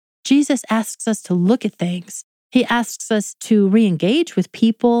Jesus asks us to look at things. He asks us to re-engage with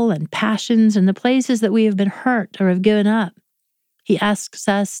people and passions in the places that we have been hurt or have given up. He asks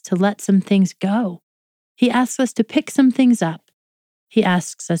us to let some things go. He asks us to pick some things up. He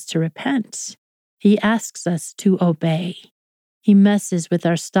asks us to repent. He asks us to obey. He messes with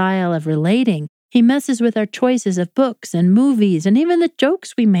our style of relating. He messes with our choices of books and movies and even the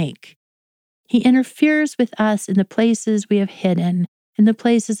jokes we make. He interferes with us in the places we have hidden, in the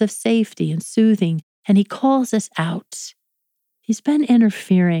places of safety and soothing, and he calls us out. He's been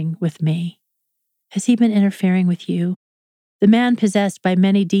interfering with me. Has he been interfering with you? The man possessed by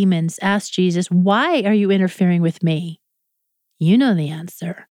many demons asked Jesus, "Why are you interfering with me?" You know the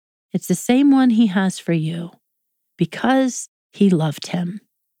answer. It's the same one he has for you. Because he loved him.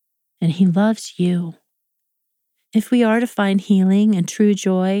 And he loves you. If we are to find healing and true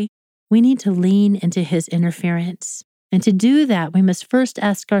joy, we need to lean into his interference. And to do that, we must first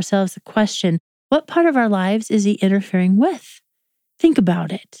ask ourselves the question, what part of our lives is he interfering with? Think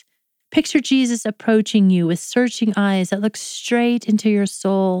about it. Picture Jesus approaching you with searching eyes that look straight into your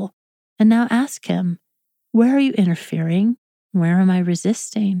soul. And now ask him, where are you interfering? Where am I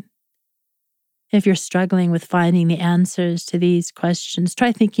resisting? If you're struggling with finding the answers to these questions,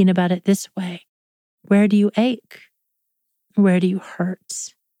 try thinking about it this way. Where do you ache? Where do you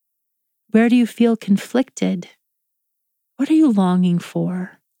hurt? Where do you feel conflicted? What are you longing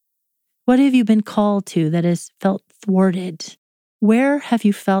for? What have you been called to that has felt thwarted? Where have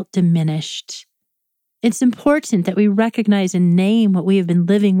you felt diminished? It's important that we recognize and name what we have been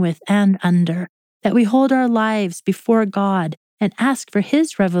living with and under, that we hold our lives before God and ask for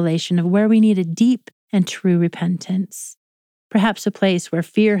his revelation of where we need a deep and true repentance. Perhaps a place where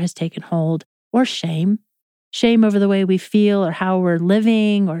fear has taken hold, or shame. Shame over the way we feel or how we're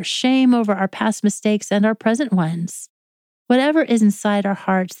living, or shame over our past mistakes and our present ones. Whatever is inside our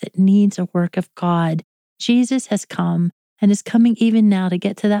hearts that needs a work of God, Jesus has come and is coming even now to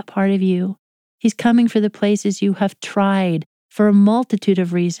get to that part of you. He's coming for the places you have tried for a multitude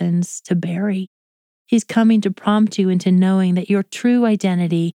of reasons to bury. He's coming to prompt you into knowing that your true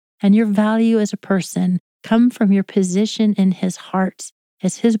identity and your value as a person come from your position in his heart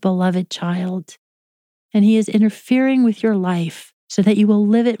as his beloved child. And he is interfering with your life so that you will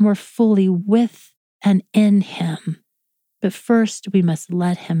live it more fully with and in him. But first, we must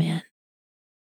let him in.